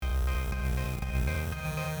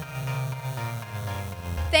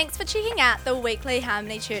Thanks for checking out the weekly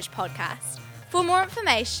Harmony Church podcast. For more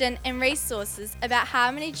information and resources about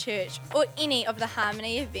Harmony Church or any of the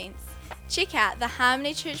Harmony events, check out the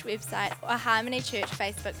Harmony Church website or Harmony Church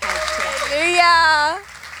Facebook page today. Hallelujah.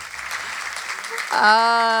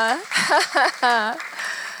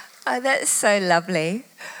 Oh, that's so lovely.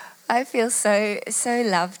 I feel so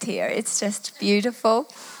loved here. It's just beautiful.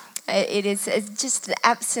 It's just an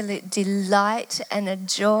absolute delight and a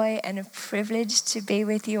joy and a privilege to be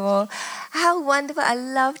with you all. How wonderful. I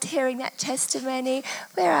loved hearing that testimony.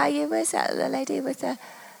 Where are you? Where's that the lady with the...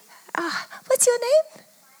 what's your name?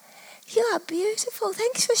 You are beautiful.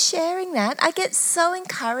 Thanks for sharing that. I get so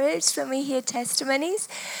encouraged when we hear testimonies.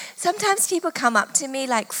 Sometimes people come up to me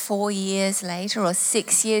like 4 years later or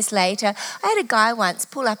 6 years later. I had a guy once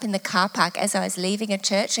pull up in the car park as I was leaving a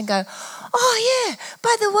church and go, "Oh yeah,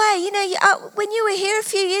 by the way, when you were here a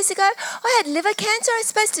few years ago, I had liver cancer. I was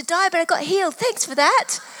supposed to die, but I got healed. Thanks for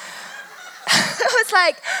that." I was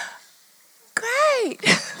like, great,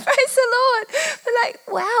 praise the Lord. But like,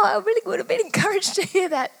 wow, I really would have been encouraged to hear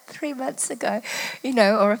that 3 months ago,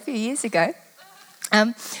 or a few years ago.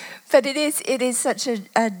 But it is such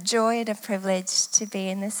a joy and a privilege to be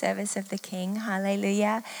in the service of the King.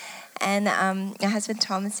 Hallelujah. And my husband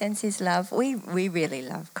Tom sends his love. We really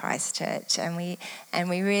love Christchurch, and we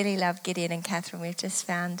really love Gideon and Catherine. We've just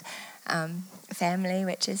found family,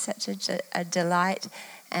 which is such a delight,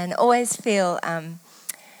 and always feel.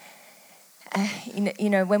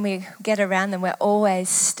 When we get around them, we're always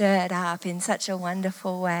stirred up in such a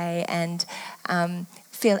wonderful way and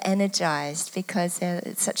feel energized because they're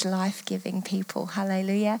such life-giving people.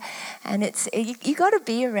 Hallelujah. And you got to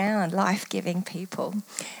be around life-giving people,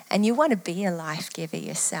 and you want to be a life-giver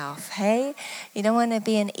yourself, hey? You don't want to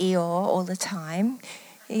be an Eeyore all the time.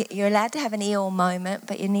 You're allowed to have an Eeyore moment,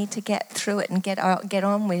 but you need to get through it and get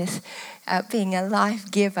on with being a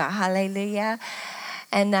life-giver. Hallelujah.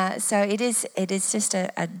 And so it is just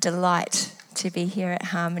a delight to be here at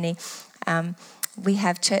Harmony. We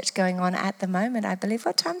have church going on at the moment, I believe.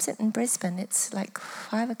 What time is it in Brisbane? It's like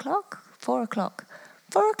 5 o'clock? 4 o'clock?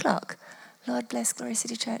 4 o'clock. Lord bless Glory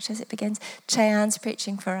City Church as it begins. Cheyanne's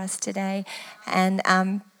preaching for us today. But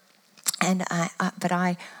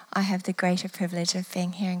I have the greater privilege of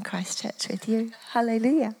being here in Christchurch with you.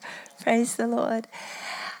 Hallelujah. Praise the Lord.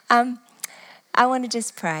 I want to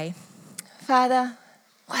just pray. Father,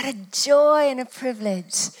 what a joy and a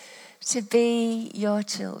privilege to be your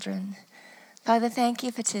children. Father, thank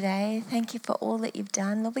you for today. Thank you for all that you've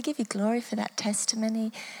done. Lord, we give you glory for that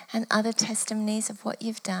testimony and other testimonies of what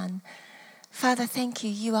you've done. Father, thank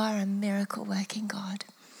you. You are a miracle-working God,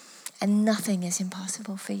 and nothing is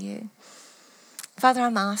impossible for you. Father,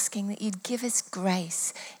 I'm asking that you'd give us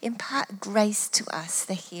grace, impart grace to us,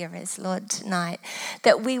 the hearers, Lord, tonight,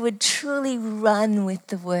 that we would truly run with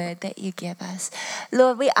the word that you give us.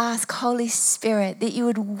 Lord, we ask, Holy Spirit, that you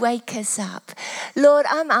would wake us up. Lord,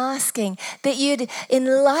 I'm asking that you'd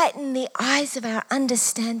enlighten the eyes of our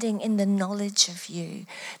understanding in the knowledge of you,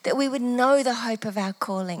 that we would know the hope of our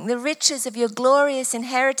calling, the riches of your glorious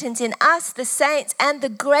inheritance in us, the saints, and the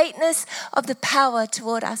greatness of the power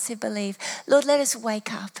toward us who believe. Lord, let us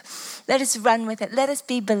wake up. Let us run with it. Let us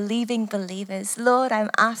be believing believers. Lord, I'm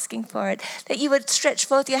asking for it, that you would stretch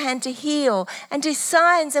forth your hand to heal and do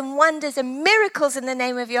signs and wonders and miracles in the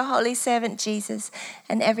name of your holy servant Jesus.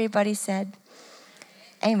 And everybody said,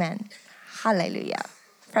 amen. Hallelujah.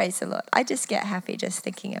 Praise the Lord. I just get happy just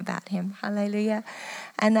thinking about him. Hallelujah.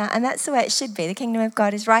 And that's the way it should be. The kingdom of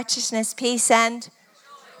God is righteousness, peace, and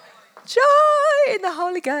joy in the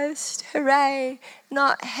Holy Ghost. Hooray.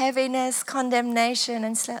 Not heaviness, condemnation,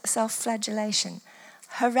 and self-flagellation.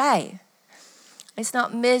 Hooray. It's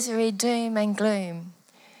not misery, doom, and gloom.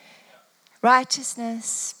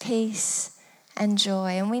 Righteousness, peace, and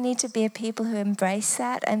joy. And we need to be a people who embrace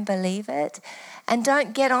that and believe it and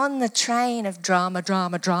don't get on the train of drama.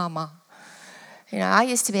 I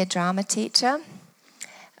used to be a drama teacher.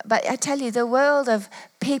 But I tell you, the world of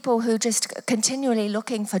people who just continually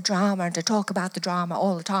looking for drama and to talk about the drama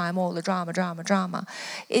all the time, all the drama,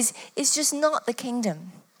 is just not the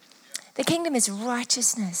kingdom. The kingdom is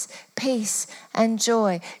righteousness, peace, and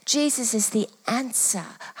joy. Jesus is the answer.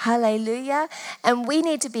 Hallelujah. And we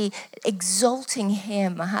need to be exalting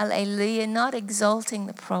him. Hallelujah. Not exalting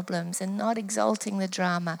the problems and not exalting the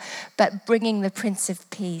drama, but bringing the Prince of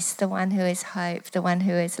Peace, the one who is hope, the one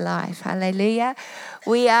who is life. Hallelujah.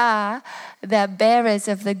 We are the bearers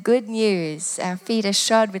of the good news. Our feet are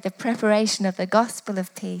shod with the preparation of the gospel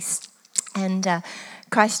of peace. And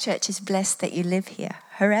Christchurch is blessed that you live here.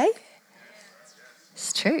 Hooray.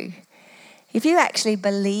 It's true. If you actually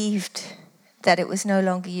believed that it was no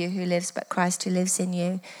longer you who lives, but Christ who lives in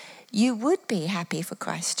you, you would be happy for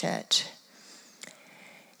Christchurch.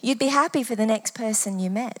 You'd be happy for the next person you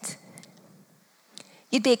met.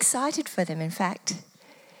 You'd be excited for them, in fact.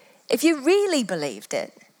 If you really believed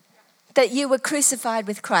it, that you were crucified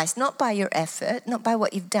with Christ, not by your effort, not by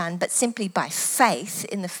what you've done, but simply by faith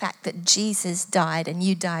in the fact that Jesus died and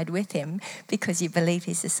you died with him because you believe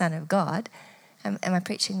he's the Son of God. Am I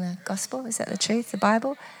preaching the gospel? Is that the truth, the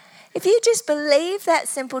Bible? If you just believe that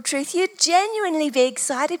simple truth, you'd genuinely be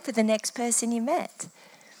excited for the next person you met.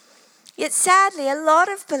 Yet sadly, a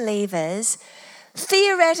lot of believers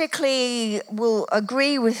theoretically will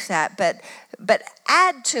agree with that, but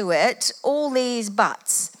add to it all these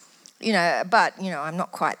buts. I'm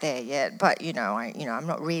not quite there yet. But I'm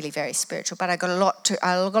not really very spiritual. But I got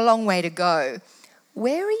a long way to go.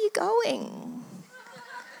 Where are you going?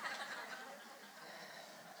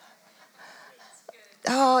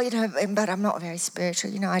 But I'm not very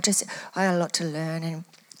spiritual. I have a lot to learn. And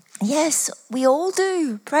yes, we all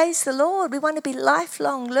do. Praise the Lord. We want to be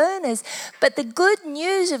lifelong learners. But the good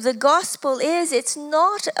news of the gospel is it's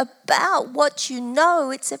not about what you know.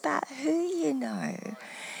 It's about who you know.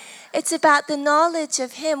 It's about the knowledge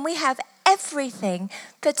of him. We have everything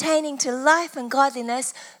pertaining to life and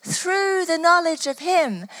godliness through the knowledge of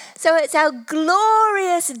him. So it's our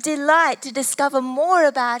glorious delight to discover more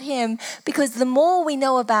about him, because the more we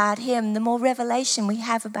know about him, the more revelation we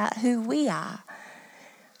have about who we are.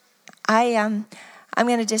 I'm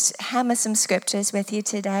going to just hammer some scriptures with you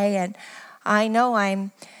today, and I know I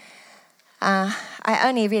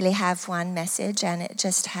only really have one message, and it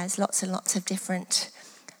just has lots and lots of different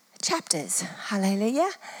chapters.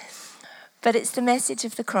 Hallelujah. But it's the message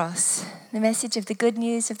of the cross, the message of the good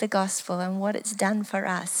news of the gospel and what it's done for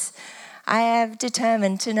us. I have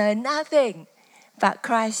determined to know nothing but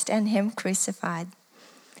Christ and him crucified.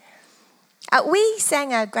 We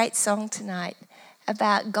sang a great song tonight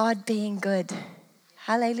about God being good.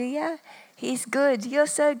 Hallelujah. He's good. You're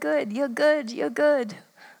so good. You're good. You're good.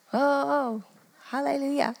 Oh,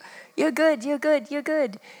 hallelujah. You're good. You're good. You're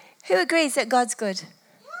good. Who agrees that God's good?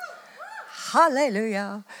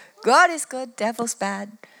 Hallelujah. God is good, devil's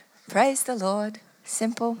bad. Praise the Lord.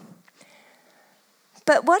 Simple.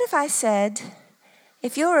 But what if I said,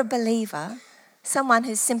 if you're a believer, someone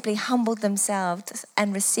who's simply humbled themselves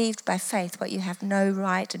and received by faith what you have no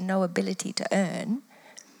right and no ability to earn,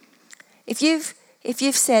 if you've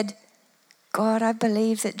said, God, I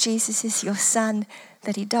believe that Jesus is your son,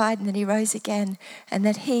 that he died and that he rose again, and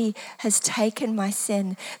that he has taken my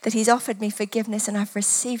sin, that he's offered me forgiveness, and I've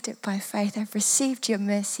received it by faith. I've received your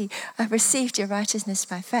mercy. I've received your righteousness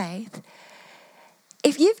by faith.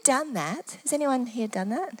 If you've done that, has anyone here done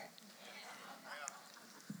that?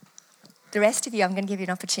 The rest of you, I'm going to give you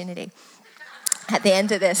an opportunity at the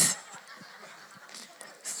end of this.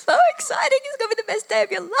 So exciting. It's going to be the best day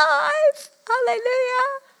of your life. Hallelujah.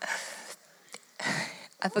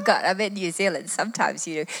 I forgot, I'm in New Zealand. Sometimes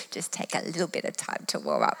you just take a little bit of time to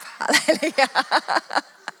warm up. Hallelujah.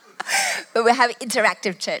 But we're having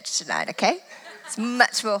interactive church tonight, okay? It's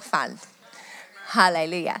much more fun.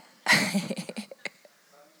 Hallelujah.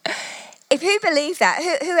 If you believe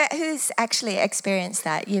that, who's actually experienced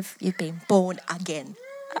that? You've been born again.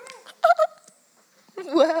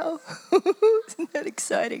 Wow. Isn't that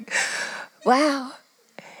exciting? Wow.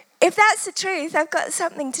 If that's the truth, I've got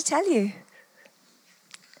something to tell you.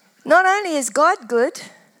 Not only is God good,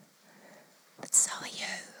 but so are you.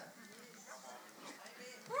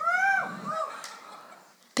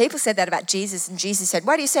 People said that about Jesus, and Jesus said,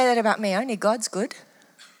 why do you say that about me? Only God's good.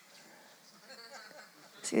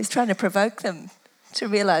 So he was trying to provoke them to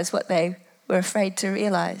realize what they were afraid to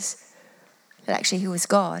realize. That actually he was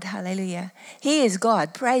God. Hallelujah. He is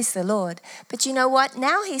God. Praise the Lord. But you know what?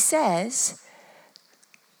 Now he says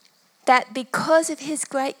that because of his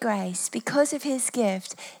great grace, because of his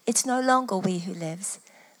gift, it's no longer we who lives,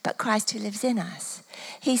 but Christ who lives in us.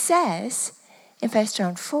 He says in 1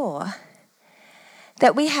 John 4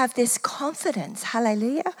 that we have this confidence.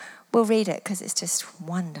 Hallelujah. We'll read it because it's just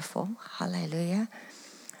wonderful. Hallelujah.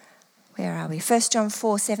 Where are we? 1 John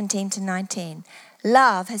 4, 17 to 19.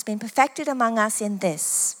 Love has been perfected among us in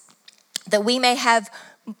this, that we may have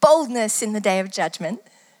boldness in the day of judgment,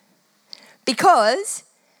 because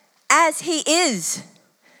as he is,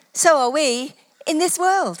 so are we in this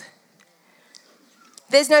world.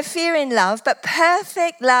 There's no fear in love, but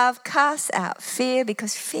perfect love casts out fear,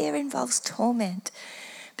 because fear involves torment.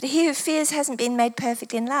 But he who fears hasn't been made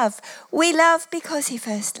perfect in love. We love because he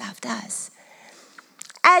first loved us.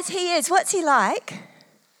 As he is, what's he like?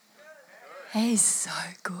 He's so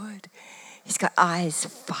good. He's got eyes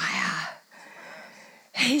of fire.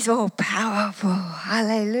 He's all powerful.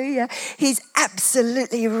 Hallelujah. He's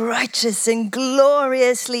absolutely righteous and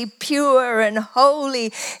gloriously pure and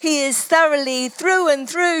holy. He is thoroughly through and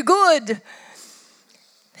through good.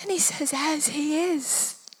 And he says, as he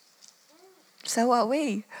is, so are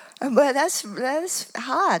we. And well, that's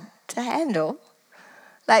hard to handle.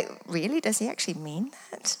 Like, really? Does he actually mean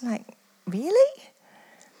that? Like, really?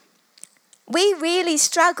 We really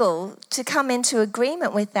struggle to come into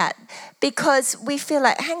agreement with that because we feel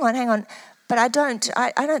like, hang on, but I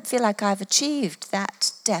don't feel like I've achieved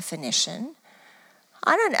that definition.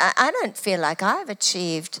 I don't feel like I've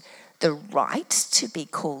achieved the right to be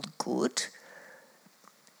called good.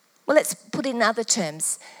 Well, let's put it in other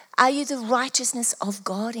terms. Are you the righteousness of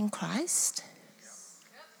God in Christ?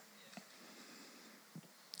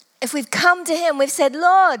 If we've come to him, we've said,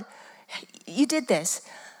 Lord, you did this.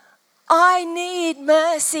 I need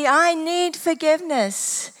mercy. I need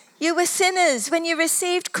forgiveness. You were sinners. When you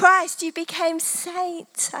received Christ, you became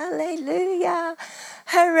saints. Hallelujah.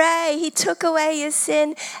 Hooray. He took away your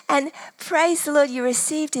sin. And praise the Lord, you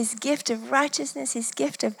received his gift of righteousness, his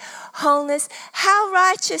gift of wholeness. How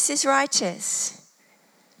righteous is righteous?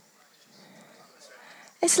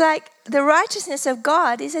 It's like the righteousness of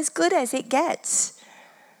God is as good as it gets.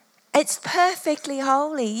 It's perfectly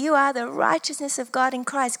holy. You are the righteousness of God in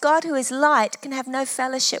Christ. God who is light can have no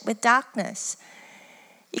fellowship with darkness.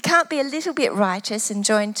 You can't be a little bit righteous and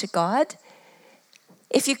joined to God.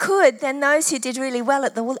 If you could, then those who did really well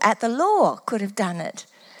at the law could have done it.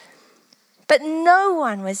 But no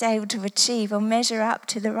one was able to achieve or measure up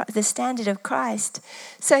to the standard of Christ.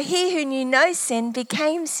 So he who knew no sin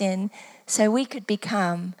became sin so we could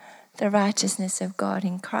become the righteousness of God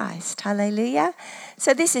in Christ. Hallelujah.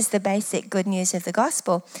 So this is the basic good news of the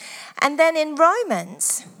gospel. And then in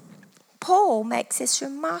Romans, Paul makes this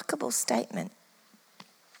remarkable statement.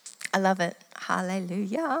 I love it.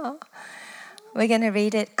 Hallelujah. We're going to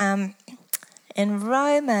read it in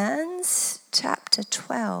Romans chapter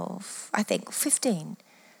 12, I think 15.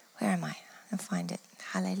 Where am I? I'll find it.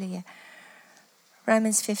 Hallelujah.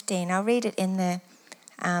 Romans 15. I'll read it in the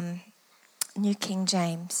New King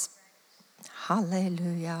James.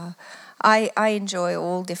 Hallelujah. I enjoy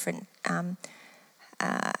all different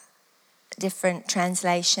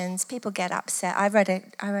translations. People get upset. I wrote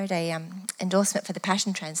a endorsement for the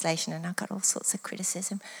Passion Translation, and I got all sorts of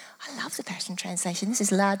criticism. I love the Passion Translation. This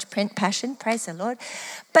is large print Passion. Praise the Lord.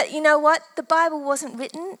 But you know what? The Bible wasn't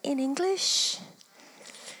written in English.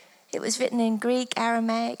 It was written in Greek,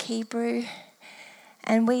 Aramaic, Hebrew,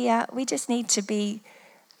 and we just need to be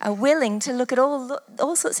willing to look at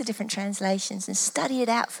all sorts of different translations and study it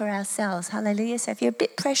out for ourselves. Hallelujah. So if you're a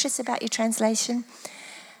bit precious about your translation,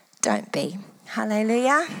 don't be.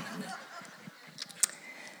 Hallelujah.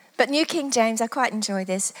 But New King James, I quite enjoy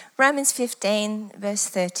this. Romans 15, verse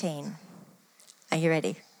 13. Are you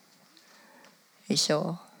ready? You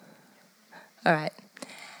sure? All right.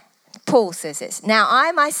 Paul says this. Now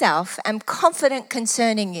I myself am confident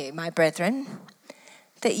concerning you, my brethren,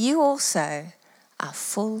 that you also are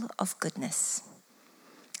full of goodness,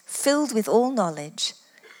 filled with all knowledge,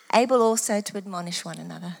 able also to admonish one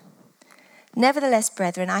another. Nevertheless,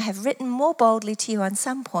 brethren, I have written more boldly to you on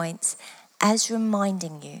some points as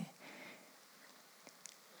reminding you.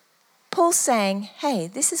 Paul's saying, hey,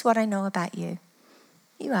 this is what I know about you.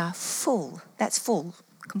 You are full, that's full,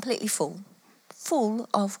 completely full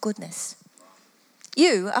of goodness.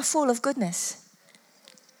 You are full of goodness.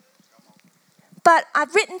 But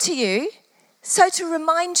I've written to you so to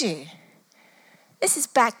remind you. This is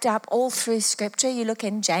backed up all through Scripture. You look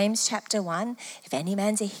in James chapter 1. If any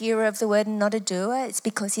man's a hearer of the word and not a doer, it's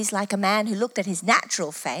because he's like a man who looked at his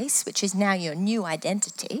natural face, which is now your new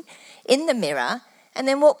identity, in the mirror, and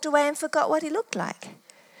then walked away and forgot what he looked like.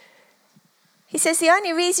 He says the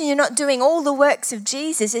only reason you're not doing all the works of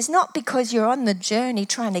Jesus is not because you're on the journey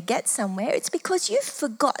trying to get somewhere. It's because you've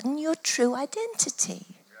forgotten your true identity.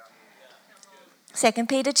 2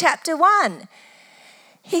 Peter chapter 1.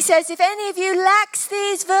 He says, if any of you lacks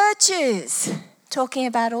these virtues, talking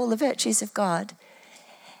about all the virtues of God,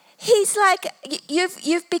 he's like,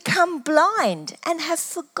 you've become blind and have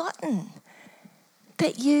forgotten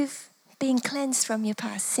that you've been cleansed from your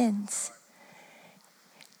past sins.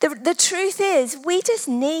 The truth is, we just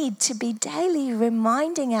need to be daily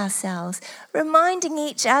reminding ourselves, reminding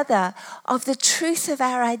each other of the truth of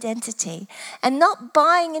our identity and not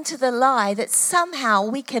buying into the lie that somehow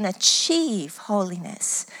we can achieve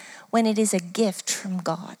holiness when it is a gift from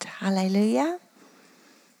God. Hallelujah.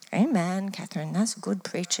 Amen, Catherine. That's good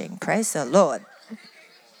preaching. Praise the Lord.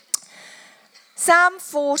 Psalm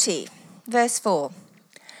 40, verse 4.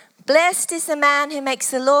 Blessed is the man who makes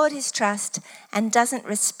the Lord his trust and doesn't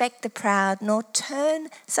respect the proud, nor turn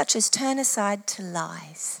aside to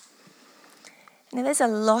lies. Now, there's a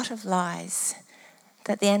lot of lies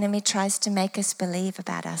that the enemy tries to make us believe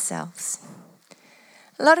about ourselves.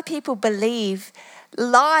 A lot of people believe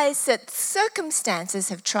lies that circumstances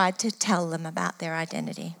have tried to tell them about their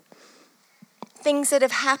identity. Things that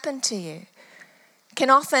have happened to you can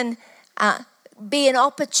often be an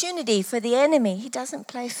opportunity for the enemy. He doesn't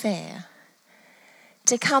play fair.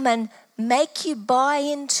 To come and make you buy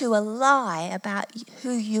into a lie about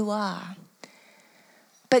who you are.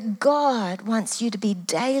 But God wants you to be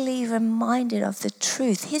daily reminded of the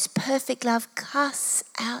truth. His perfect love casts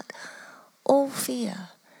out all fear.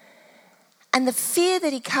 And the fear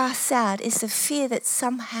that he casts out is the fear that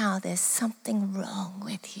somehow there's something wrong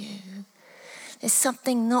with you. There's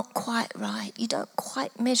something not quite right. You don't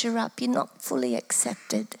quite measure up. You're not fully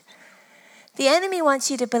accepted. The enemy wants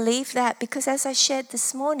you to believe that because, as I shared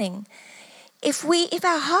this morning, if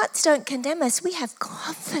our hearts don't condemn us, we have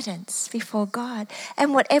confidence before God.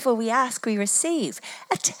 And whatever we ask, we receive.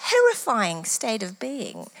 A terrifying state of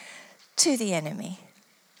being to the enemy.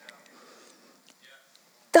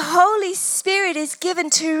 The Holy Spirit is given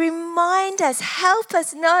to remind us, help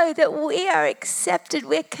us know that we are accepted,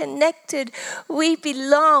 we're connected, we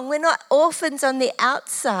belong. We're not orphans on the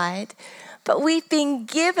outside, but we've been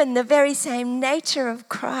given the very same nature of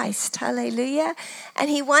Christ. Hallelujah. And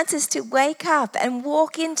he wants us to wake up and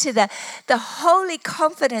walk into the holy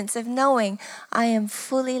confidence of knowing I am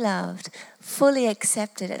fully loved, fully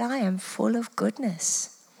accepted, and I am full of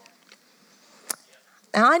goodness.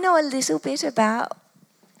 Now, I know a little bit about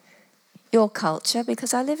your culture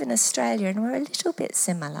because I live in Australia and we're a little bit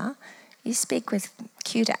similar. You speak with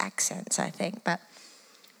cuter accents, I think, but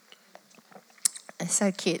it's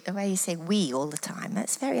so cute the way you say we all the time.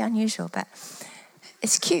 That's very unusual, but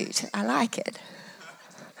it's cute. I like it.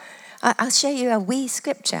 I'll show you a wee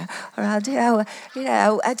scripture, or I'll do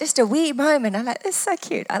just a wee moment. I'm like, it's so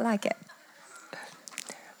cute. I like it.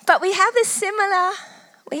 But we have a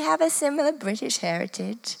similar British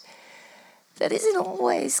heritage that isn't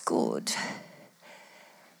always good.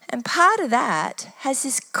 And part of that has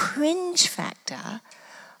this cringe factor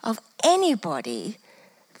of anybody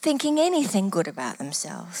thinking anything good about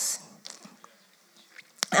themselves.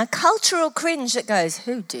 A cultural cringe that goes,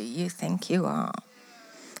 who do you think you are?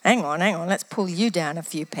 Hang on, let's pull you down a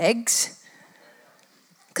few pegs.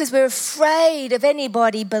 Because we're afraid of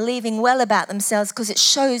anybody believing well about themselves because it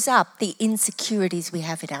shows up the insecurities we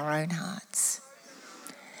have in our own hearts.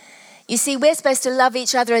 You see, we're supposed to love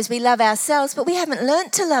each other as we love ourselves, but we haven't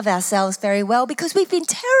learnt to love ourselves very well because we've been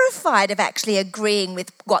terrified of actually agreeing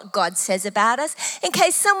with what God says about us in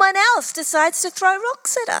case someone else decides to throw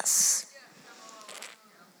rocks at us.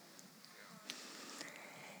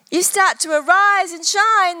 You start to arise and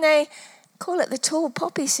shine, they call it the tall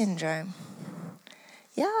poppy syndrome.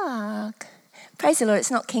 Yuck. Praise the Lord,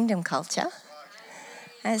 it's not kingdom culture.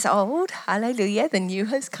 It's old, hallelujah, the new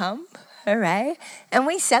has come. Hooray. And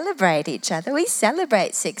we celebrate each other. We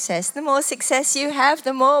celebrate success. The more success you have,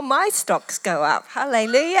 the more my stocks go up.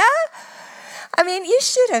 Hallelujah. I mean, you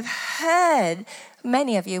should have heard,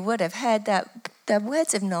 many of you would have heard that the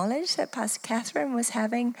words of knowledge that Pastor Catherine was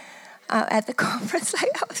having at the conference.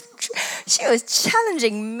 She was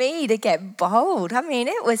challenging me to get bold. I mean,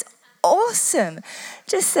 it was awesome.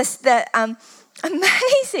 Just the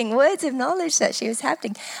amazing words of knowledge that she was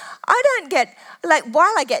having. I don't get,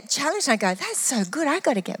 while I get challenged, I go, that's so good, I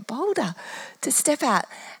got to get bolder to step out.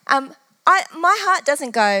 My heart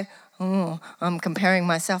doesn't go, oh, I'm comparing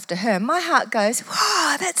myself to her. My heart goes,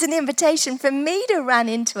 wow, that's an invitation for me to run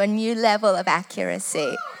into a new level of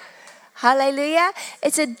accuracy. Hallelujah.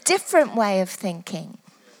 It's a different way of thinking.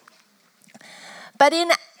 But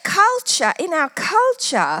in our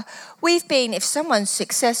culture, we've been, if someone's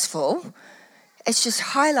successful, it's just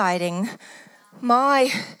highlighting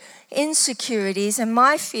my insecurities and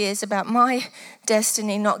my fears about my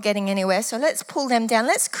destiny not getting anywhere. So let's pull them down.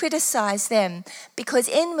 Let's criticize them because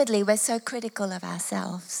inwardly we're so critical of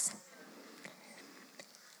ourselves.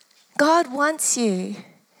 God wants you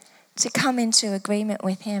to come into agreement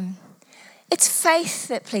with him. It's faith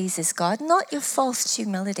that pleases God, not your false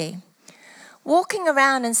humility. Walking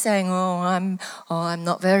around and saying, I'm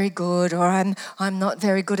not very good, or I'm not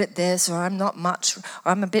very good at this, or I'm not much, or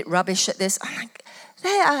I'm a bit rubbish at this.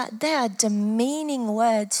 They are demeaning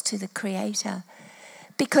words to the Creator.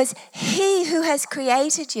 Because he who has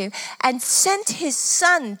created you and sent his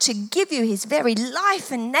Son to give you his very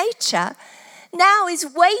life and nature now is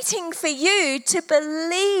waiting for you to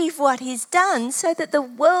believe what he's done so that the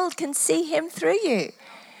world can see him through you.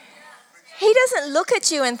 He doesn't look at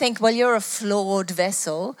you and think, well, you're a flawed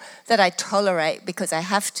vessel that I tolerate because I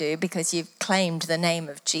have to, because you've claimed the name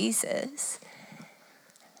of Jesus.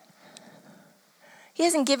 He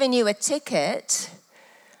hasn't given you a ticket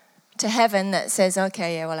to heaven that says,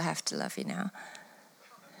 okay, yeah, well, I have to love you now.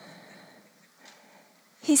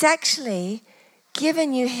 He's actually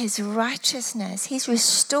given you his righteousness. He's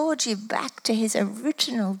restored you back to his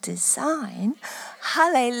original design.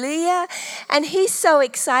 Hallelujah. And he's so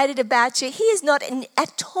excited about you. He is not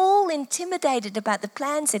at all intimidated about the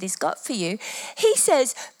plans that he's got for you. He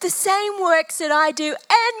says, the same works that I do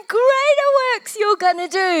and greater works you're going to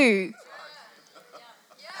do.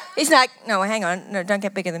 He's like, no, hang on. No, don't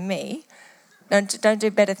get bigger than me. Don't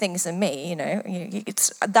do better things than me, you know.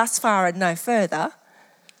 It's thus far and no further.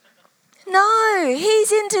 No,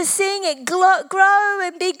 he's into seeing it grow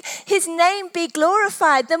and his name be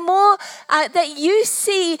glorified. The more that you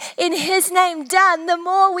see in his name done, the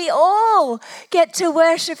more we all get to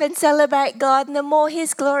worship and celebrate God, and the more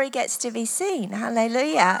his glory gets to be seen.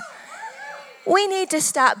 Hallelujah. We need to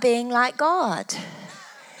start being like God,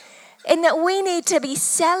 in that we need to be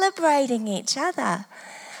celebrating each other.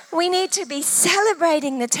 We need to be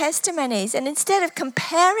celebrating the testimonies, and instead of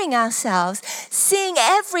comparing ourselves, seeing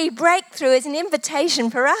every breakthrough as an invitation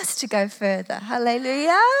for us to go further.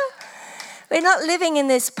 Hallelujah. We're not living in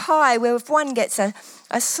this pie where if one gets a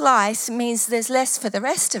slice, it means there's less for the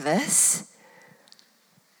rest of us.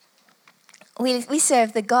 We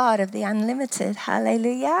serve the God of the unlimited.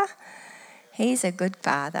 Hallelujah. He's a good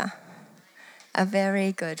Father, a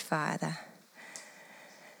very good Father.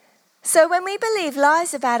 So when we believe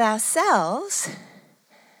lies about ourselves,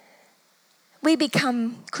 we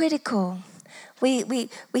become critical. We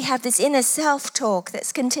have this inner self-talk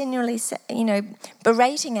that's continually,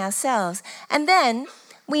 berating ourselves. And then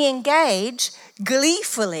we engage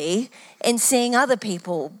gleefully in seeing other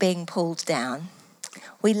people being pulled down.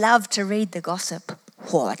 We love to read the gossip.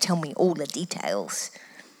 Oh, tell me all the details.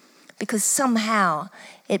 Because somehow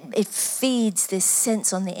it feeds this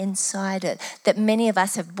sense on the inside that many of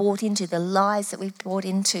us have bought into, the lies that we've bought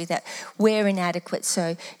into, that we're inadequate.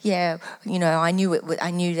 So I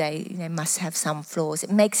knew they must have some flaws.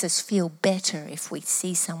 It makes us feel better if we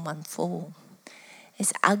see someone fall.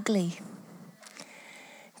 It's ugly.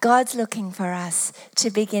 God's looking for us to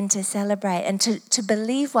begin to celebrate and to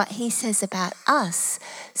believe what he says about us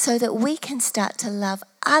so that we can start to love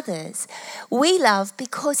others. We love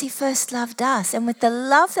because he first loved us. And with the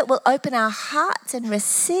love that will open our hearts and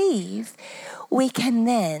receive, we can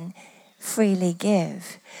then freely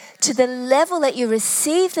give. To the level that you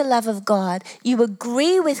receive the love of God, you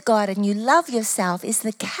agree with God and you love yourself is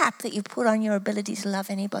the cap that you put on your ability to love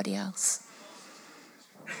anybody else.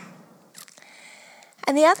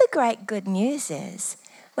 And the other great good news is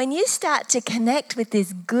when you start to connect with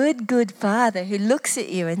this good Father who looks at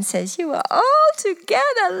you and says, you are all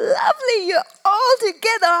together lovely, you're all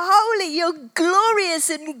together holy, you're glorious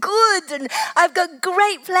and good, and I've got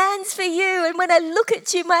great plans for you. And when I look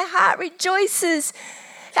at you, my heart rejoices.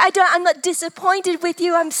 I'm not disappointed with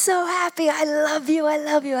you. I'm so happy. I love you, I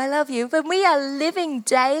love you, I love you. When we are living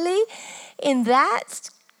daily in that,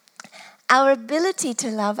 our ability to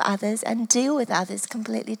love others and deal with others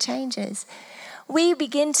completely changes. We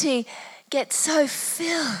begin to get so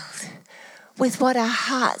filled with what our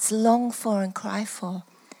hearts long for and cry for.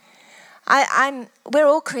 We're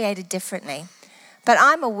all created differently, but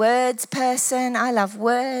I'm a words person. I love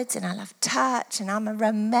words and I love touch, and I'm a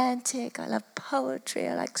romantic. I love poetry.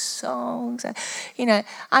 I like songs.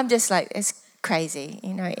 I'm just like, it's crazy.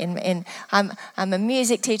 I'm a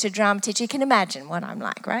music teacher, drum teacher. You can imagine what I'm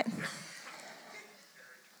like, right?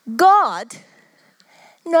 God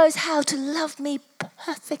knows how to love me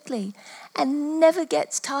perfectly and never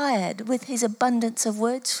gets tired with his abundance of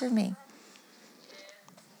words for me.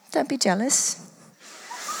 Don't be jealous.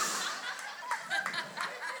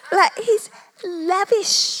 Like, he's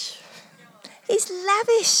lavish. He's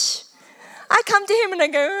lavish. I come to him and I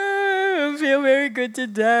go, I feel very good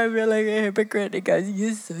today. I feel like a hypocrite. He goes,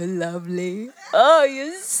 you're so lovely. Oh,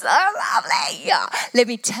 you're so lovely. Yeah. Let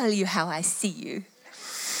me tell you how I see you.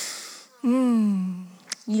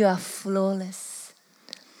 You are flawless.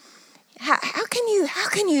 How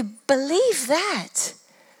can you believe that?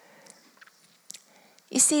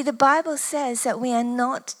 You see, the Bible says that we are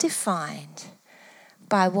not defined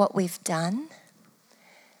by what we've done.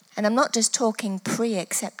 And I'm not just talking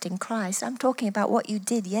pre-accepting Christ. I'm talking about what you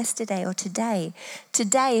did yesterday or today.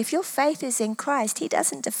 Today, if your faith is in Christ, he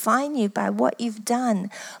doesn't define you by what you've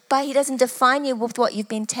done. He doesn't define you with what you've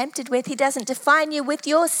been tempted with. He doesn't define you with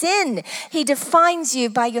your sin. He defines you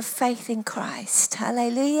by your faith in Christ.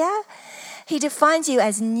 Hallelujah. He defines you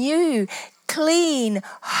as new, clean,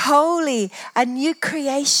 holy, a new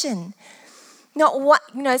creation. Not what,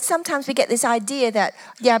 sometimes we get this idea that,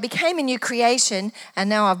 I became a new creation and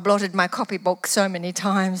now I've blotted my copybook so many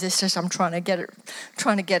times. It's just I'm trying to get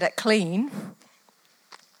it clean.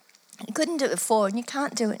 You couldn't do it before and you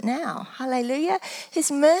can't do it now. Hallelujah.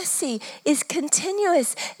 His mercy is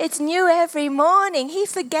continuous. It's new every morning. He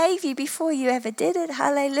forgave you before you ever did it.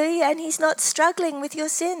 Hallelujah. And he's not struggling with your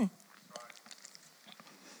sin.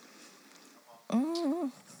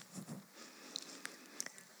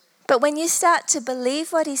 But when you start to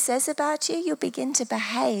believe what he says about you, you'll begin to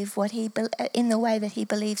behave in the way that he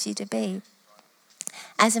believes you to be.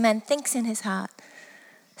 As a man thinks in his heart,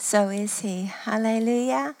 so is he.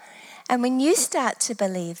 Hallelujah. And when you start to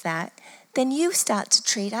believe that, then you start to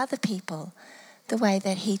treat other people the way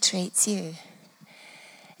that he treats you.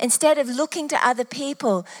 Instead of looking to other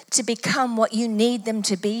people to become what you need them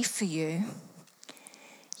to be for you,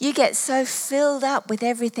 you get so filled up with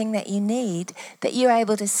everything that you need that you're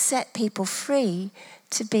able to set people free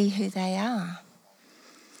to be who they are.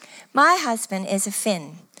 My husband is a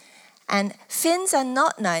Finn, and Finns are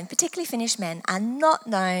not known, particularly Finnish men, are not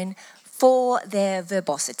known for their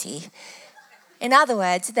verbosity. In other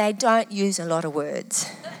words, they don't use a lot of words.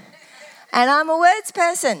 And I'm a words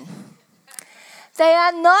person. They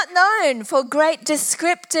are not known for great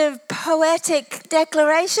descriptive, poetic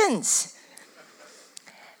declarations.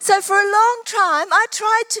 So for a long time, I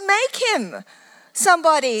tried to make him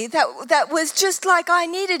somebody that was just like I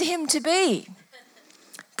needed him to be.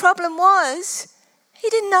 Problem was, he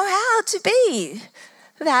didn't know how to be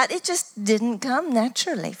that. It just didn't come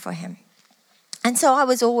naturally for him. And so I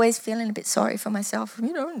was always feeling a bit sorry for myself.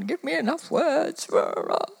 Give me enough words.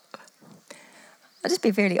 I'll just be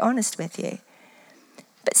really honest with you.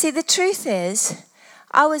 But see, the truth is,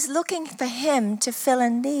 I was looking for him to fill a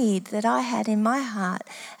need that I had in my heart.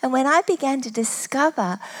 And when I began to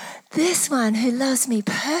discover this one who loves me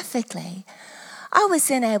perfectly, I was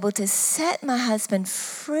then able to set my husband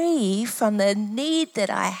free from the need that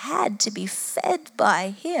I had to be fed by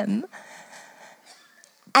him.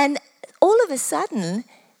 And all of a sudden,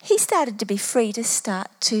 he started to be free to start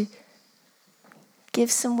to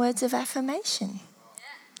give some words of affirmation.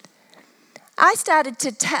 I started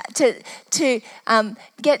to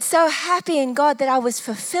get so happy in God that I was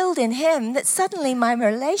fulfilled in him that suddenly my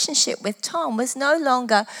relationship with Tom was no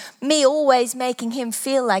longer me always making him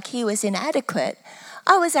feel like he was inadequate.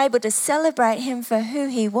 I was able to celebrate him for who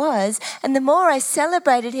he was, and the more I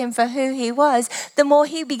celebrated him for who he was, the more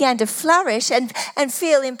he began to flourish and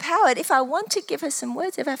feel empowered. If I want to give her some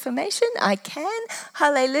words of affirmation, I can.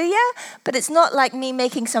 Hallelujah. But it's not like me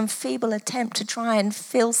making some feeble attempt to try and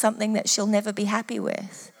fill something that she'll never be happy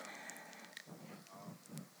with.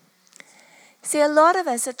 See, a lot of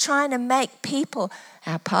us are trying to make people,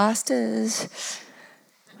 our pastors,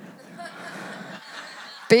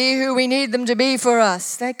 be who we need them to be for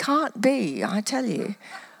us. They can't be, I tell you.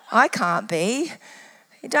 I can't be.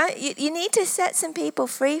 You need to set some people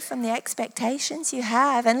free from the expectations you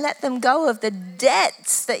have and let them go of the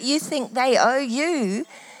debts that you think they owe you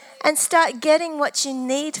and start getting what you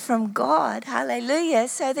need from God. Hallelujah.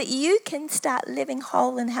 So that you can start living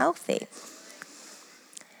whole and healthy.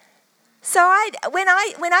 So when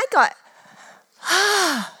I got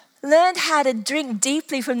learned how to drink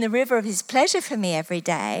deeply from the river of his pleasure for me every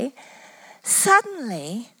day,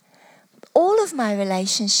 suddenly all of my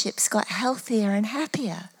relationships got healthier and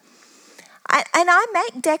happier. And I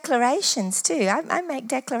make declarations too. I make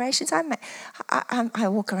declarations. I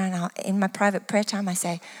walk around in my private prayer time. I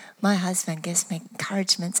say, my husband gives me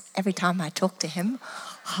encouragements every time I talk to him.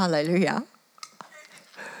 Hallelujah.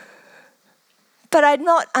 But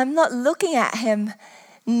I'm not looking at him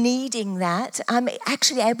needing that. I'm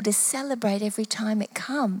actually able to celebrate every time it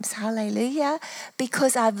comes. Hallelujah.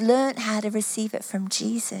 Because I've learned how to receive it from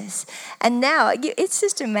Jesus. And now it's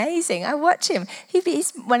just amazing. I watch him.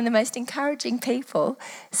 He's one of the most encouraging people.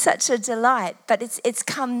 Such a delight. But it's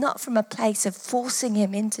come not from a place of forcing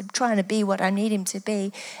him into trying to be what I need him to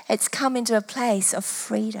be. It's come into a place of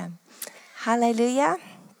freedom. Hallelujah.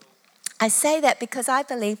 I say that because I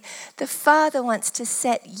believe the Father wants to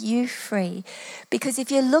set you free. Because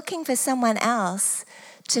if you're looking for someone else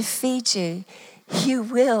to feed you, you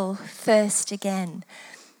will thirst again.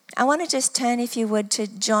 I want to just turn, if you would, to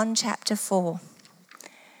John chapter 4.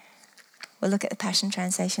 We'll look at the Passion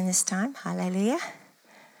Translation this time. Hallelujah.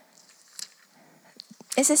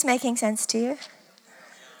 Is this making sense to you?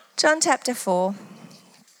 John chapter 4.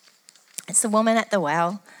 It's the woman at the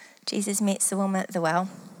well. Jesus meets the woman at the well.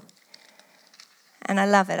 And I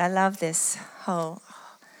love it. I love this whole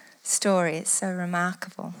story. It's so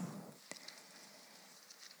remarkable.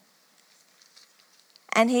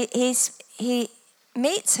 And he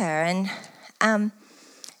meets her, and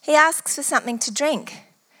he asks for something to drink.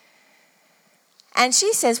 And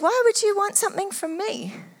she says, "Why would you want something from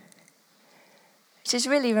me?" Which is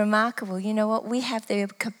really remarkable. You know what? We have the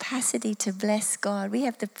capacity to bless God. We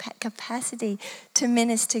have the capacity to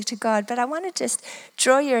minister to God. But I want to just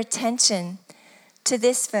draw your attention to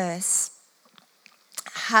this verse.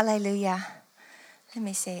 Hallelujah. Let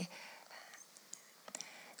me see.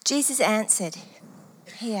 Jesus answered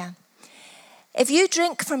here, "If you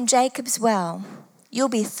drink from Jacob's well, you'll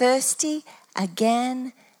be thirsty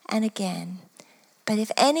again and again. But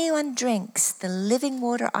if anyone drinks the living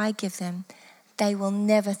water I give them, they will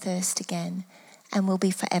never thirst again and will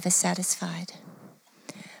be forever satisfied.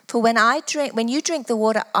 For when you drink the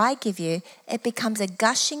water I give you, it becomes a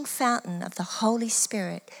gushing fountain of the Holy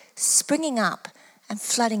Spirit, springing up and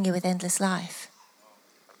flooding you with endless life."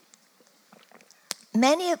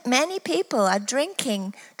 Many people are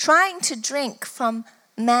trying to drink from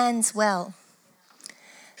man's well.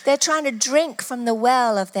 They're trying to drink from the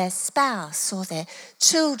well of their spouse or their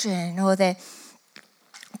children or their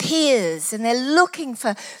peers, and they're looking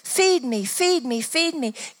for, feed me,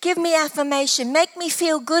 give me affirmation, make me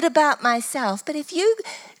feel good about myself. But if you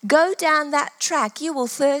go down that track, you will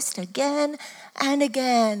thirst again and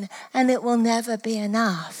again, and it will never be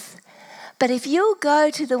enough. But if you go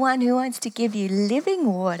to the one who wants to give you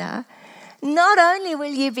living water, not only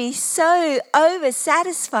will you be so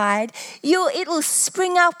over-satisfied, it will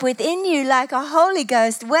spring up within you like a Holy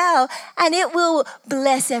Ghost well, and it will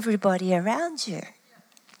bless everybody around you.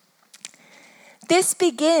 This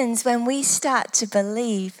begins when we start to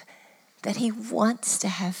believe that he wants to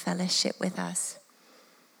have fellowship with us.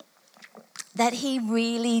 That he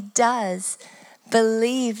really does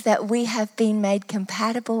believe that we have been made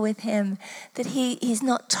compatible with him. That he's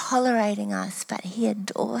not tolerating us, but he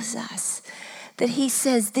adores us. That he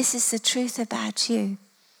says, this is the truth about you.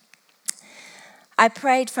 I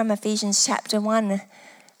prayed from Ephesians chapter 1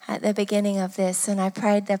 at the beginning of this, and I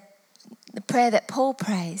prayed the prayer that Paul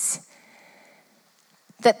prays.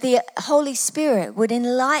 That the Holy Spirit would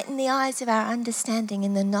enlighten the eyes of our understanding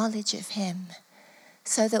in the knowledge of him,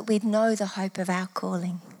 so that we'd know the hope of our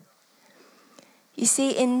calling. You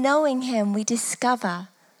see, in knowing him, we discover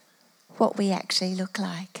what we actually look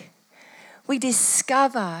like. We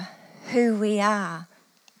discover who we are.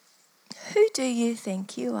 Who do you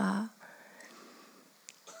think you are?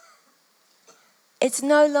 It's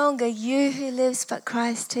no longer you who lives, but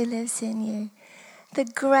Christ who lives in you. The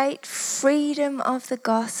great freedom of the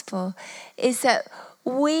gospel is that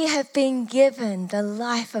we have been given the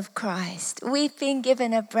life of Christ. We've been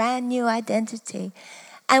given a brand new identity.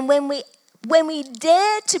 And when we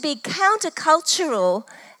dare to be countercultural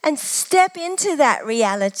and step into that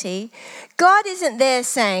reality, God isn't there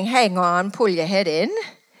saying, hang on, pull your head in.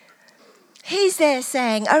 He's there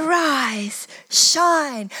saying, arise,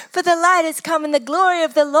 shine, for the light has come and the glory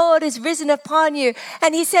of the Lord is risen upon you.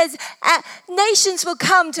 And he says, nations will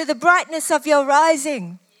come to the brightness of your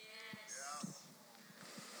rising. Yes.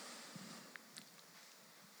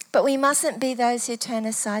 But we mustn't be those who turn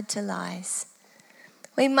aside to lies.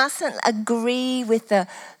 We mustn't agree with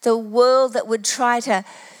the world that would try to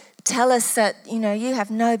tell us that, you have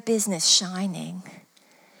no business shining.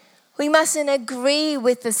 We mustn't agree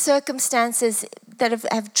with the circumstances that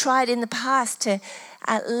have tried in the past to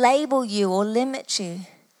label you or limit you.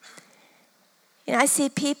 I see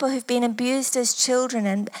people who've been abused as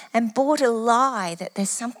children and bought a lie that there's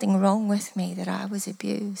something wrong with me, that I was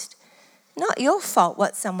abused. Not your fault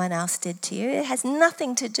what someone else did to you. It has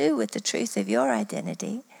nothing to do with the truth of your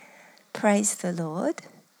identity. Praise the Lord.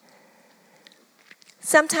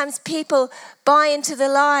 Sometimes people buy into the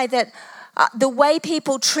lie that the way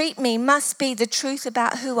people treat me must be the truth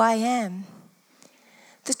about who I am.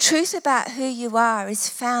 The truth about who you are is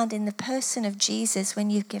found in the person of Jesus when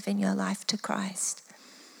you've given your life to Christ.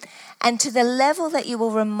 And to the level that you will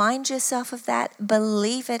remind yourself of that,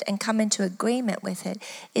 believe it and come into agreement with it,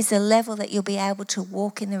 is the level that you'll be able to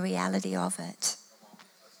walk in the reality of it.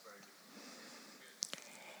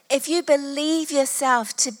 If you believe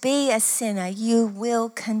yourself to be a sinner, you will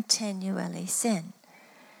continually sin.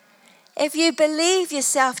 If you believe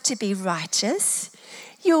yourself to be righteous,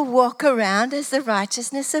 you'll walk around as the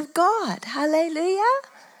righteousness of God. Hallelujah.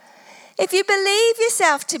 If you believe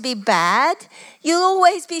yourself to be bad, you'll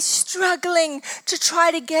always be struggling to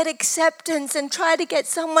try to get acceptance and try to get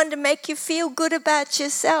someone to make you feel good about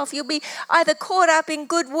yourself. You'll be either caught up in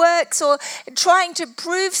good works or trying to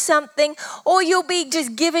prove something, or you'll be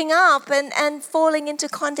just giving up and falling into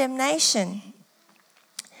condemnation.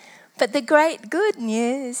 But the great good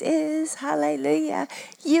news is, hallelujah,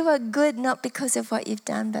 you are good not because of what you've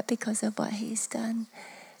done, but because of what he's done.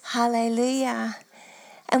 Hallelujah.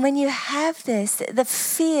 And when you have this, the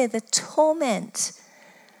fear, the torment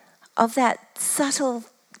of that subtle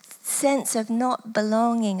sense of not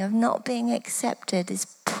belonging, of not being accepted is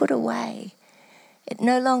put away. It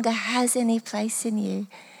no longer has any place in you,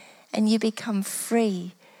 and you become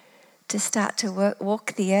free to start to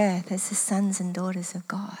walk the earth as the sons and daughters of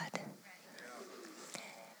God.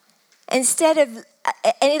 And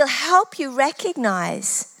it'll help you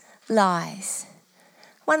recognize lies.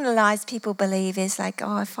 One of the lies people believe is like,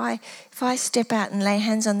 oh, if I step out and lay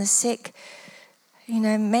hands on the sick,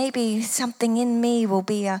 maybe something in me will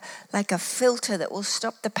be like a filter that will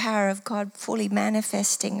stop the power of God fully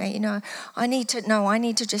manifesting. I need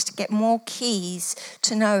to just get more keys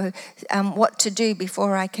to know what to do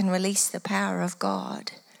before I can release the power of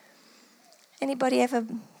God. Anybody ever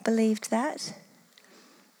believed that?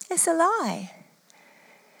 It's a lie.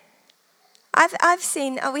 I've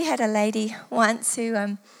seen, we had a lady once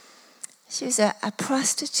who, she was a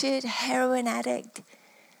prostitute, heroin addict.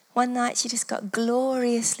 One night she just got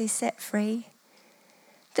gloriously set free.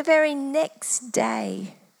 The very next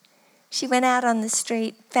day, she went out on the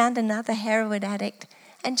street, found another heroin addict,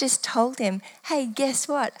 and just told him, hey, guess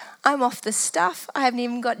what? I'm off the stuff. I haven't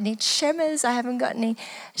even got any tremors. I haven't got any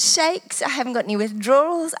shakes. I haven't got any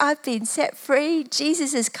withdrawals. I've been set free.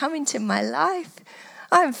 Jesus has come into my life.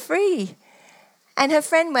 I'm free. And her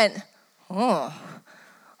friend went, oh,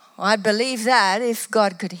 I'd believe that if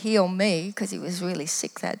God could heal me, because he was really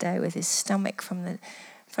sick that day with his stomach from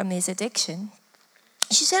his addiction.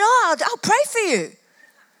 She said, oh, I'll pray for you.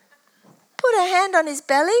 Put her hand on his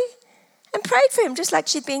belly and prayed for him, just like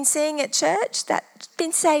she'd been seeing at church. That's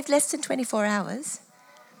been saved less than 24 hours.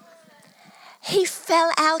 He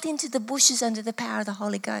fell out into the bushes under the power of the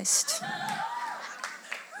Holy Ghost.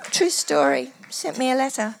 True story. Sent me a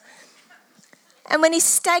letter. And when he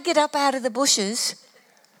staggered up out of the bushes,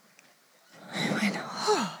 I went,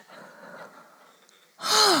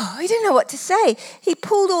 he didn't know what to say. He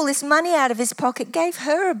pulled all this money out of his pocket, gave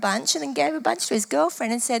her a bunch, and then gave a bunch to his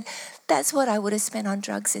girlfriend and said, that's what I would have spent on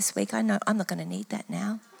drugs this week. I know I'm not going to need that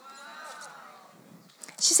now.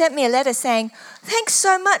 She sent me a letter saying, thanks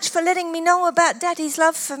so much for letting me know about Daddy's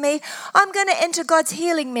love for me. I'm going to enter God's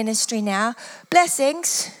healing ministry now.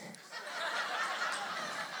 Blessings.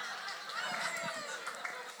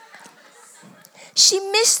 She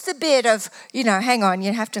missed the bit of, hang on,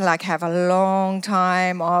 you have to have a long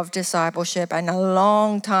time of discipleship and a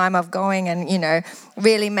long time of going and,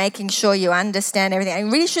 really making sure you understand everything. And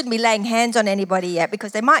you really shouldn't be laying hands on anybody yet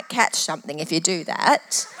because they might catch something if you do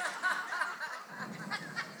that.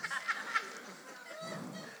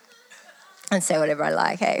 And say whatever I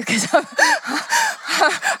like, hey, because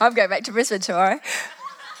I'm going back to Brisbane tomorrow.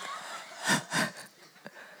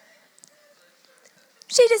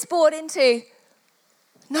 She just bought into,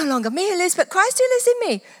 no longer me who lives, but Christ who lives in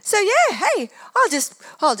me. So yeah, hey, I'll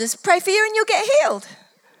just pray for you and you'll get healed.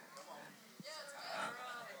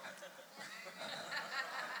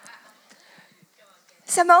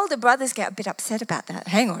 Some older brothers get a bit upset about that.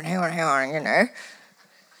 Hang on,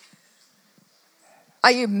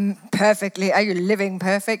 Are you living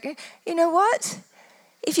perfect? You know what?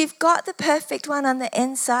 If you've got the perfect one on the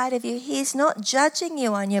inside of you, he's not judging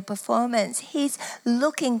you on your performance. He's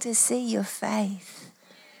looking to see your faith.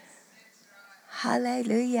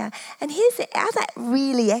 Hallelujah. And here's the other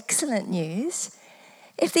really excellent news.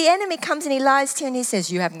 If the enemy comes and he lies to you and he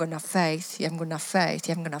says, you haven't got enough faith, you haven't got enough faith,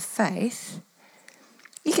 you haven't got enough faith,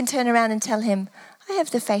 you can turn around and tell him, I have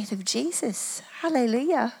the faith of Jesus.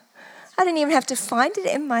 Hallelujah. I don't even have to find it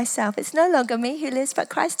in myself. It's no longer me who lives, but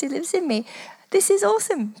Christ who lives in me. This is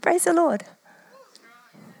awesome. Praise the Lord.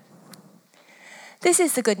 This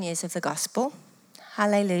is the good news of the gospel.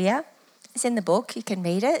 Hallelujah. It's in the book. You can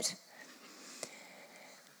read it.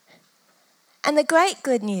 And the great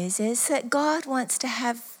good news is that God wants to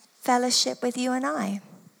have fellowship with you and I.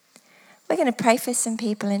 We're going to pray for some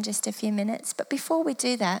people in just a few minutes. But before we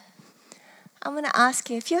do that, I want to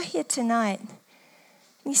ask you, if you're here tonight,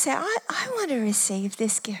 and you say, I want to receive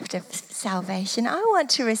this gift of salvation. I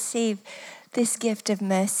want to receive this gift of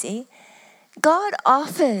mercy. God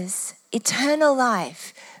offers eternal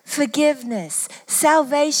life, forgiveness,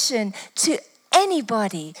 salvation to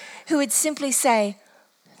anybody who would simply say,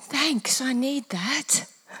 thanks, I need that.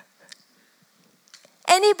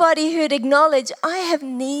 Anybody who'd acknowledge, I have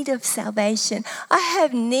need of salvation. I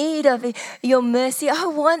have need of your mercy. I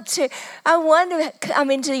want to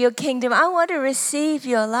come into your kingdom. I want to receive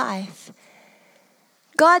your life.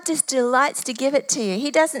 God just delights to give it to you.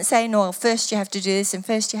 He doesn't say, no, first you have to do this and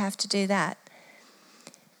first you have to do that.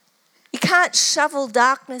 You can't shovel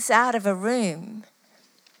darkness out of a room.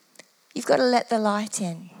 You've got to let the light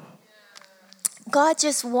in. God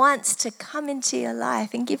just wants to come into your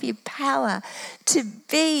life and give you power to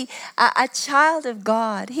be a child of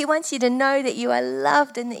God. He wants you to know that you are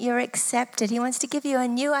loved and that you're accepted. He wants to give you a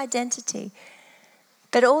new identity.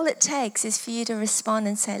 But all it takes is for you to respond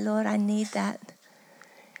and say, Lord, I need that.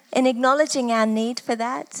 In acknowledging our need for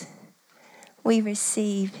that, we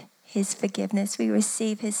receive his forgiveness. We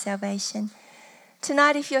receive his salvation.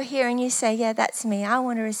 Tonight, if you're here and you say, yeah, that's me. I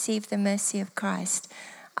want to receive the mercy of Christ.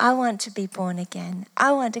 I want to be born again.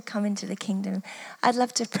 I want to come into the kingdom. I'd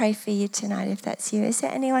love to pray for you tonight if that's you. Is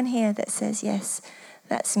there anyone here that says, yes,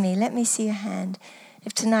 that's me? Let me see your hand.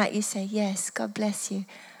 If tonight you say, yes, God bless you.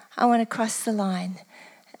 I want to cross the line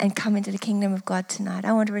and come into the kingdom of God tonight.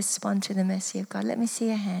 I want to respond to the mercy of God. Let me see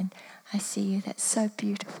your hand. I see you. That's so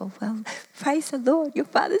beautiful. Well, praise the Lord. Your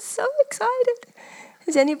Father's so excited.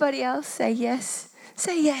 Does anybody else say yes?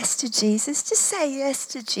 Say yes to Jesus. Just say yes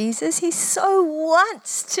to Jesus. He so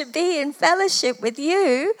wants to be in fellowship with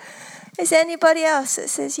you. Is there anybody else that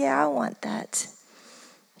says, yeah, I want that?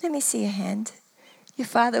 Let me see your hand. Your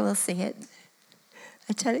Father will see it.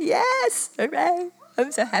 I tell you, yes, hooray.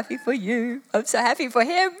 I'm so happy for you. I'm so happy for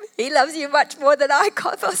him. He loves you much more than I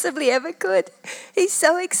possibly ever could. He's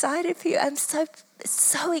so excited for you. I'm so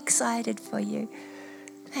excited for you.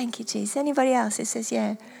 Thank you, Jesus. Anybody else who says,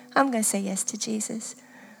 yeah, I'm going to say yes to Jesus.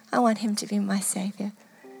 I want him to be my Savior.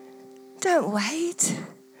 Don't wait.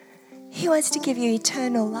 He wants to give you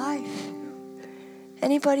eternal life.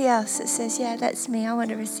 Anybody else that says, yeah, that's me. I want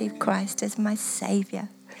to receive Christ as my Savior.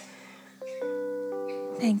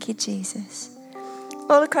 Thank you, Jesus.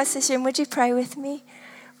 All across this room, would you pray with me?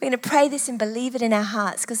 We're going to pray this and believe it in our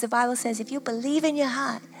hearts, because the Bible says if you believe in your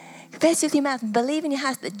heart, confess with your mouth and believe in your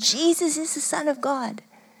heart that Jesus is the Son of God,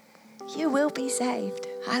 you will be saved.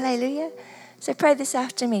 Hallelujah. So pray this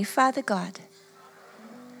after me. Father God,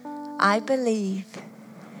 I believe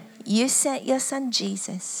you sent your Son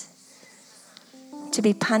Jesus to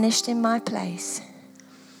be punished in my place.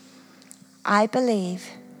 I believe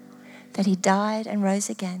that he died and rose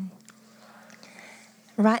again.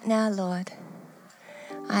 Right now, Lord,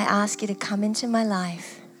 I ask you to come into my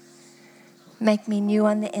life. Make me new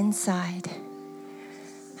on the inside.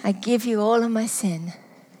 I give you all of my sin,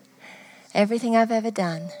 everything I've ever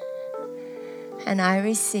done, and I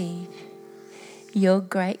receive your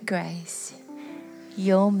great grace,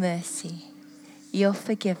 your mercy, your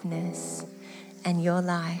forgiveness, and your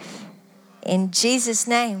life. In Jesus'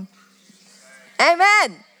 name,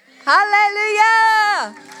 amen.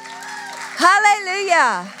 Hallelujah.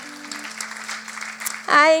 Hallelujah.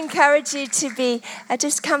 I encourage you to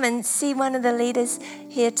just come and see one of the leaders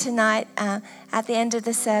here tonight at the end of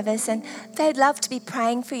the service, and they'd love to be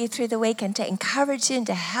praying for you through the week and to encourage you and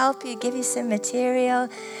to help you, give you some material.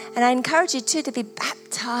 And I encourage you too to be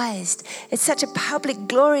baptized. It's such a public,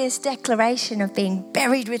 glorious declaration of being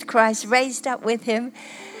buried with Christ, raised up with him.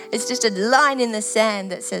 It's just a line in the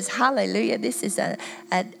sand that says, hallelujah. This is a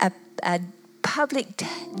public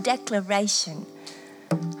declaration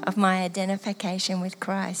of my identification with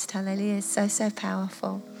Christ. Hallelujah. It's so, so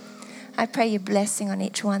powerful. I pray your blessing on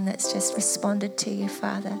each one that's just responded to you,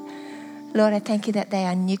 Father. Lord, I thank you that they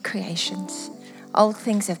are new creations. Old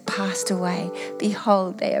things have passed away.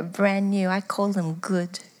 Behold, they are brand new. I call them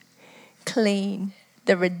good, clean,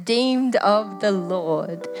 the redeemed of the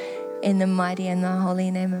Lord, in the mighty and the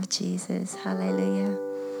holy name of Jesus. Hallelujah.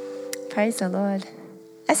 Praise the Lord.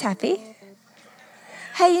 That's happy.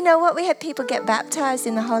 Hey, you know what? We had people get baptized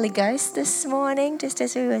in the Holy Ghost this morning, just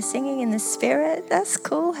as we were singing in the Spirit. That's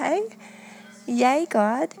cool, hey? Yay,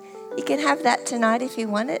 God. You can have that tonight if you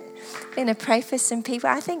want it. We're going to pray for some people.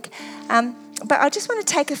 I think, but I just want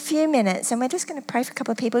to take a few minutes, and we're just going to pray for a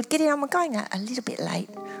couple of people. Gideon, we're going a little bit late.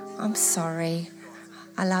 I'm sorry.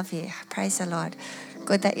 I love you. Praise the Lord.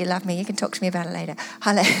 Good that you love me. You can talk to me about it later.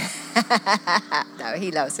 No,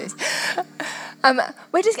 he loves this.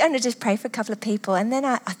 We're just going to just pray for a couple of people, and then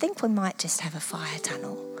I think we might just have a fire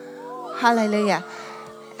tunnel. Hallelujah.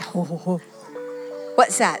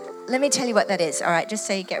 What's that? Let me tell you what that is. All right, just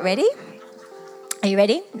so you get ready. Are you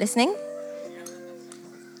ready? Listening?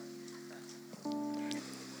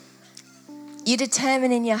 You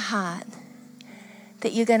determine in your heart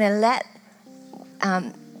that you're going to let,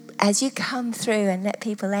 as you come through and let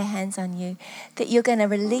people lay hands on you, that you're going to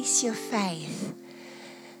release your faith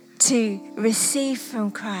to receive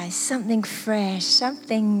from Christ something fresh,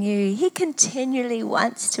 something new. He continually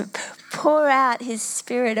wants to pour out his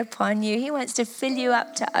Spirit upon you. He wants to fill you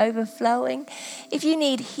up to overflowing. If you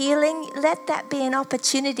need healing, let that be an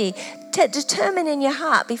opportunity to determine in your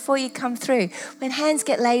heart before you come through. When hands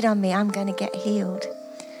get laid on me, I'm going to get healed.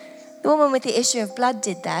 The woman with the issue of blood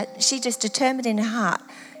did that. She just determined in her heart,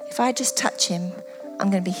 if I just touch him,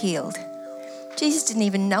 I'm going to be healed. Jesus didn't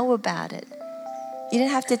even know about it. You don't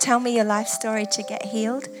have to tell me your life story to get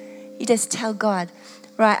healed. You just tell God,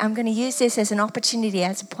 right, I'm going to use this as an opportunity,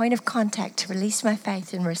 as a point of contact to release my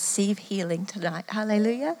faith and receive healing tonight.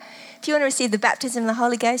 Hallelujah. If you want to receive the baptism of the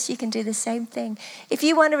Holy Ghost, you can do the same thing. If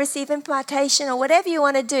you want to receive impartation or whatever you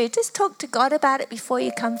want to do, just talk to God about it before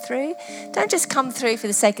you come through. Don't just come through for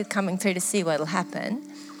the sake of coming through to see what will happen.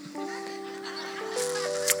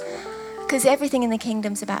 Because everything in the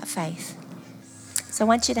kingdom's about faith. So I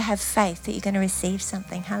want you to have faith that you're going to receive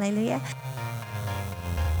something. Hallelujah.